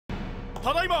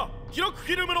ただいま記録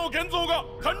フィルムの現像が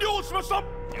完了しました。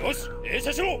よし、映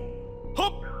写しろ。は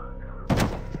っ。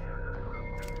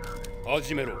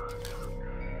始めろ。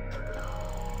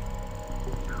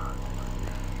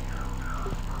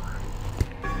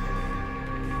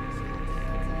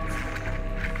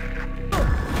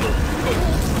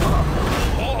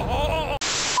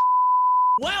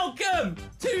Welcome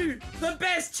to the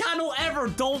best channel ever.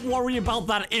 Don't worry about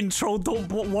that intro. Don't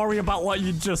worry about what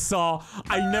you just saw.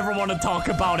 I never want to talk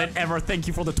about it ever. Thank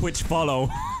you for the Twitch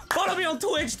follow. Follow me on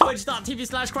Twitch,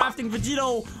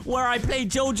 twitch.tv/craftingvegeto, where I play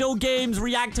Jojo games,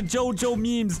 react to Jojo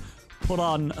memes, put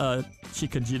on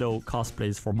Chikajito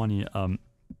cosplays for money. Alright,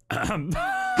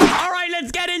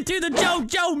 let's get into the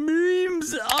Jojo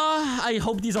memes. I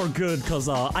hope these are good, because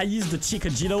I used the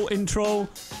Chikajito intro.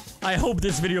 I hope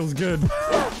this video is good.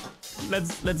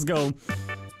 Let's go.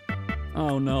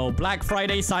 Oh no, Black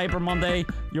Friday, Cyber Monday.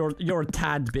 You're a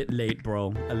tad bit late,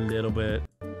 bro. A little bit.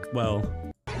 Well,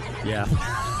 yeah.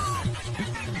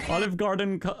 Olive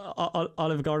Garden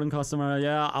customer.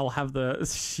 Yeah, I'll have the.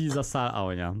 She's a sad.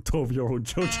 Oh yeah, 12-year-old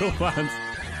Jojo fans.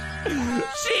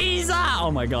 She's a.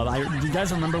 Oh my god. Do you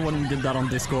guys remember when we did that on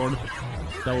Discord?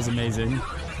 That was amazing.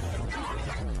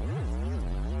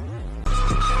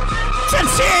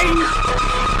 Cha-ching!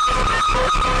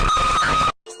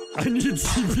 I need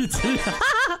CPT.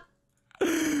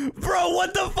 Bro,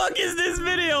 what the fuck is this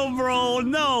video, bro?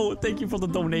 No, thank you for the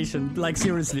donation. Like,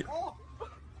 seriously.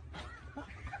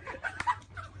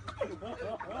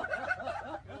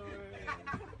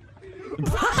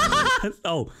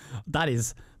 Oh, that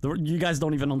is... You guys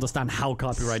don't even understand how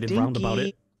copyrighted round about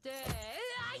it.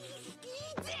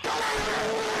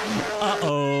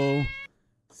 Uh-oh.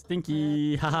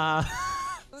 Stinky, haha.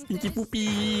 Stinky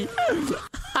poopy.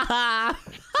 Haha.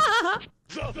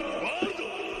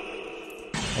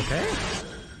 Okay.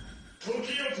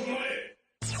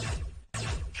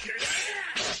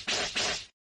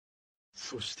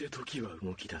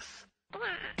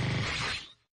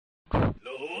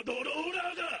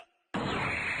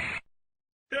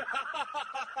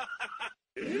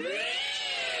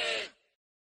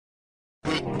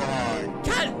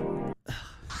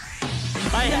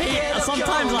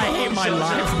 Sometimes I hate my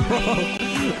life,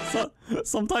 bro.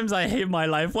 Sometimes I hate my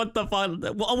life. What the fuck?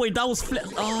 Oh wait, that was flip.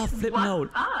 Oh, flip note.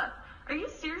 What's up? Are you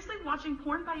seriously watching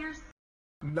porn by yourself?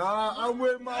 Nah, I'm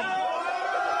with my.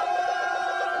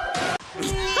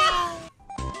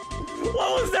 Why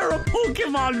was there a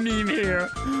Pokemon meme here?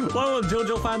 What will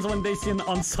JoJo fans when they see an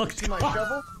unsucked my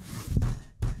shovel?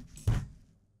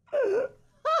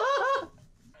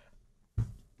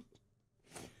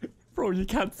 Bro, you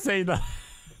can't say that.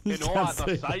 You know what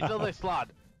the size of this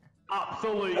lad?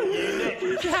 Absolute unit.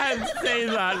 You can't say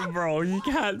that, bro. You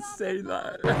can't say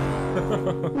that.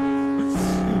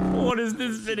 What is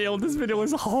this video? This video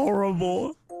is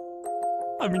horrible.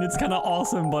 I mean, it's kind of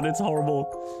awesome, but it's horrible.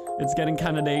 It's getting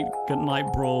candidate Good Night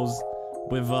Bros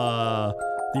with the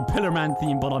Pillarman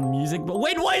theme, but on music. But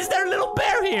wait, why is there a little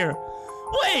bear here?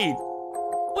 Wait.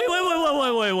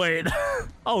 Wait.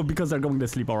 Oh, because they're going to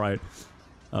sleep. All right.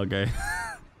 Okay.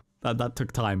 That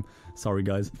took time. Sorry,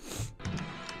 guys.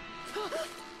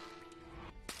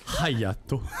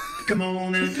 Hayato. Come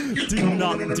on in. Do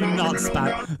not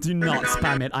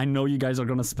spam it. I know you guys are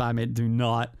gonna spam it. Do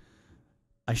not.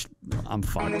 I'm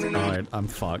fucked. Alright, I'm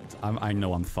fucked. I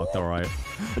know I'm fucked, alright.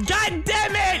 God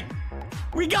damn it!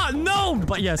 We got no!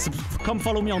 But yes, come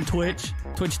follow me on Twitch.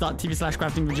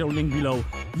 Twitch.tv/craftingvegeto, link below.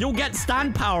 You'll get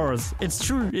stand powers. It's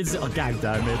true. It's oh, god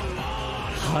damn it.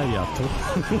 Hayato.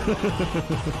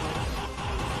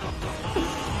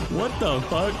 What the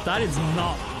fuck? That is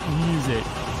not music.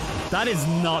 That is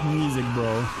not music,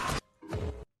 bro.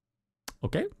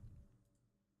 Okay.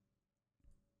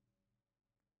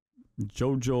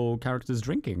 Jojo characters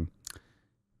drinking.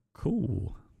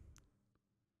 Cool.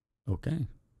 Okay.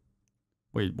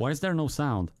 Wait, why is there no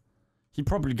sound? He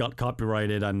probably got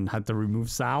copyrighted and had to remove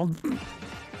sound.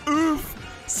 Oof!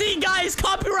 See, guys,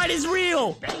 copyright is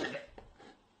real!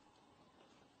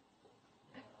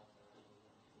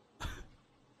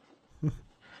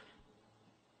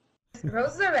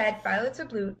 Roses are red, violets are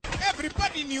blue.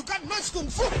 Everybody knew got much kung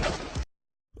fu.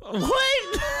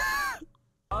 What?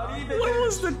 What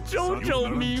was the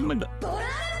Jojo meme?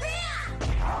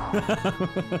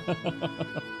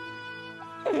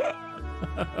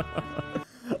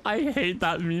 I hate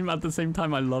that meme. At the same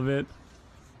time, I love it.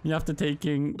 You have to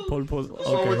taking pole pose. Okay.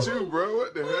 What's wrong with you, bro?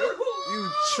 What the heck? You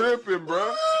tripping,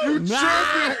 bro? You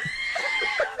tripping?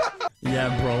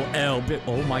 Yeah, bro. L bit.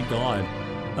 Oh my god.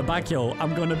 Abakio,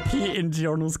 I'm gonna pee in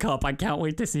Giorno's cup. I can't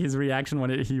wait to see his reaction when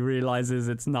he realizes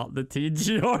it's not the tea,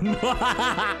 Giorno.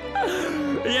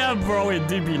 Yeah, bro, it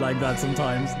do be like that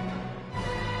sometimes.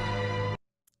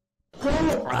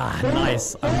 Ah,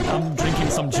 nice. I'm drinking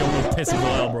some Giorno piss as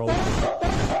well, bro.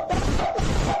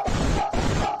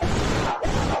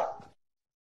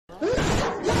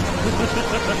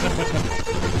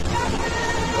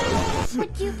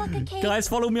 Guys,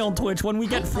 follow me on Twitch. When we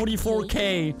get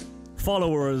 44k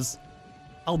followers,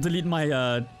 I'll delete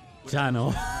my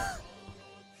channel.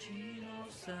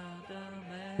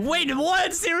 Wait,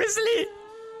 what? Seriously?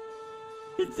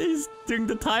 He's doing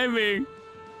the timing.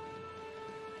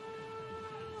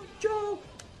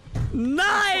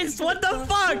 Nice! What the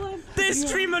fuck? This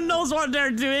streamer knows what they're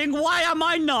doing. Why am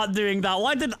I not doing that?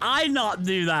 Why did I not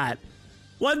do that?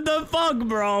 What the fuck,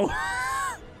 bro?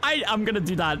 I'm gonna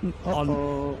do that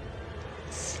on...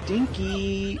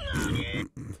 Stinky.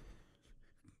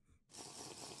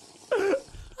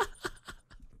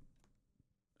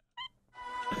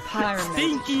 Pyramid.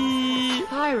 Stinky!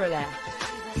 Pyroleth.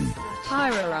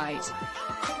 Pyrorite.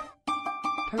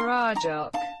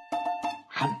 Parajok.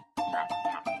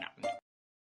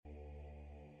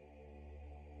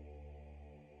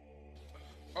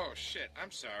 Oh shit,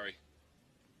 I'm sorry.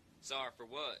 Sorry for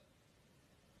what?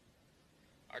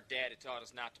 Our daddy taught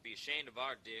us not to be ashamed of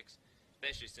our dicks,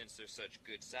 especially since they're such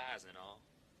good size and all.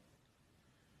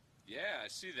 Yeah, I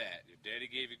see that. Your daddy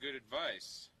gave you good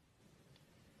advice.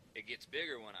 It gets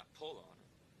bigger when I pull on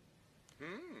it.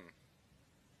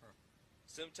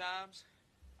 Sometimes,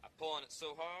 I pull on it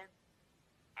so hard,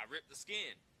 I rip the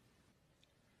skin.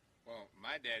 Well,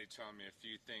 my daddy taught me a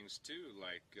few things too,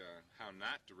 like how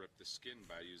not to rip the skin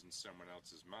by using someone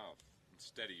else's mouth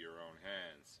instead of your own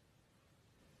hands.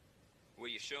 Will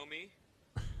you show me?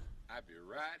 I'd be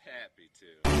right happy to.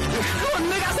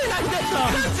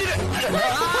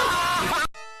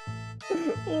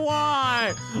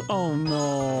 Why? Oh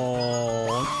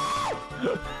no.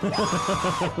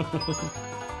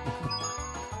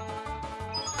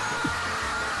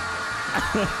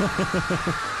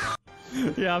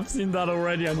 Yeah, I've seen that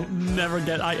already. I never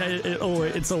get.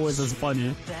 It's always as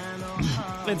funny.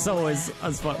 It's always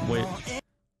as fun. Wait.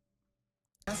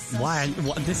 Why?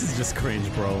 What? This is just cringe,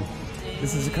 bro.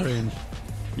 This is cringe.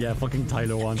 Yeah, fucking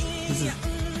Tyler one. This is.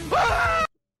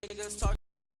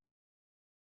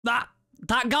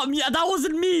 That got me. That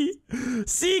wasn't me.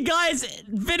 See, guys,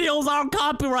 videos aren't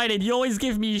copyrighted. You always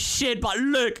give me shit, but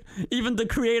look, even the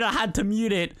creator had to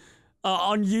mute it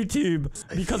on YouTube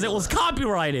because it was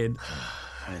copyrighted.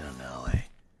 I don't know.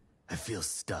 I feel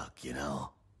stuck, you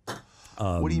know.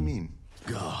 What do you mean?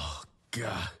 Oh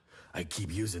God, I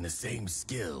keep using the same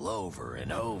skill over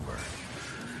and over.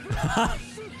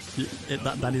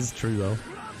 That is true, though.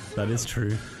 That is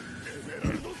true.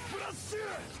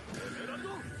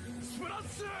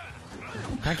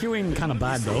 Hacking kind of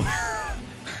bad, though.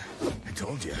 I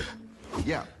told you.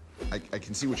 Yeah, I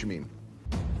can see what you mean.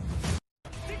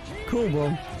 Cool,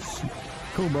 bro.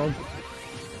 Cool, bro.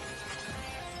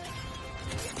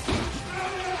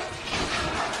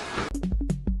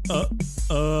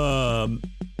 Ah!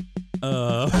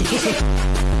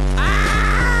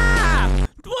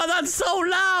 Well, that's so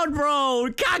loud, bro.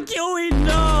 Kakyui,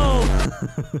 no.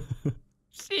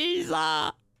 Jesus.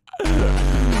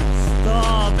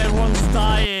 Stop. Everyone's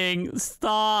dying.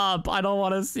 Stop. I don't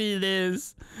want to see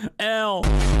this. L.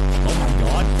 Oh my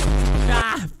god.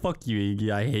 Ah, fuck you,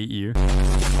 Iggy. I hate you.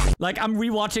 Like, I'm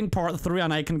rewatching part 3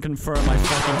 and I can confirm I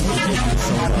fucking hate you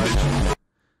so much.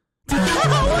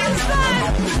 What is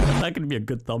that? That could be a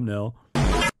good thumbnail.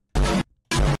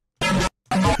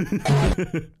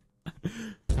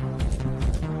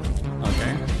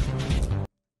 Okay.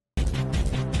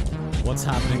 What's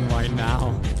happening right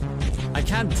now? I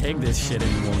can't take this shit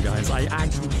anymore, guys. I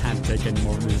actually can't take any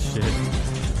more of this shit.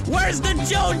 Where's the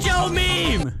Jojo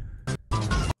meme?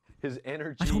 His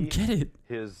energy, I don't get it.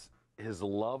 His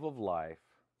love of life,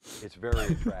 it's very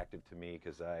attractive to me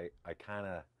because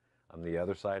I'm the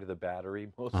other side of the battery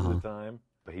most of the time,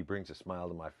 but he brings a smile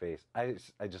to my face. I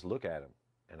just look at him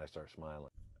and I start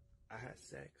smiling. I had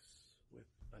sex with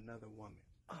another woman.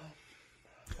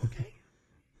 Okay.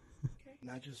 Okay.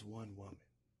 Not just one woman.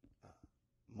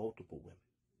 Multiple women.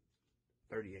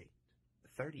 38.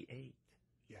 38?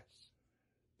 Yes.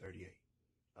 38.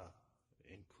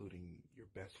 Including your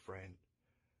best friend,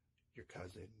 your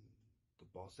cousin, the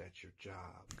boss at your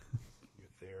job, your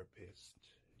therapist,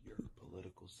 your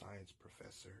political science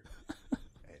professor,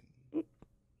 and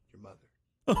your mother.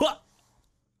 What?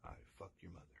 I fucked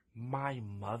your mother. My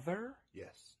mother?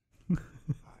 Yes. I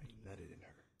nutted in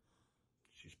her.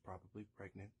 She's probably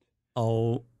pregnant.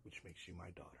 Oh. Which makes you my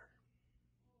daughter.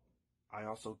 I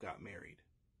also got married.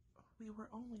 We were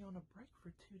only on a break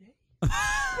for 2 days.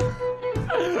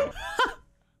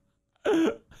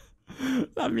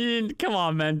 I mean, come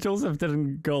on, man. Joseph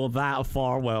didn't go that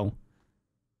far. Well,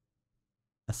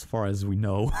 as far as we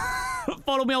know.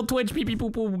 Follow me on Twitch. Pee pee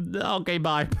poo poo. Okay,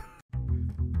 bye.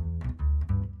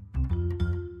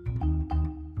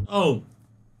 Oh.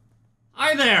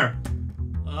 Hi there.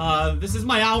 This is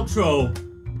my outro.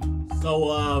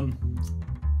 So,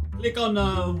 click on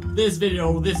this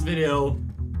video.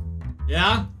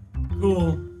 Yeah?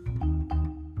 Cool.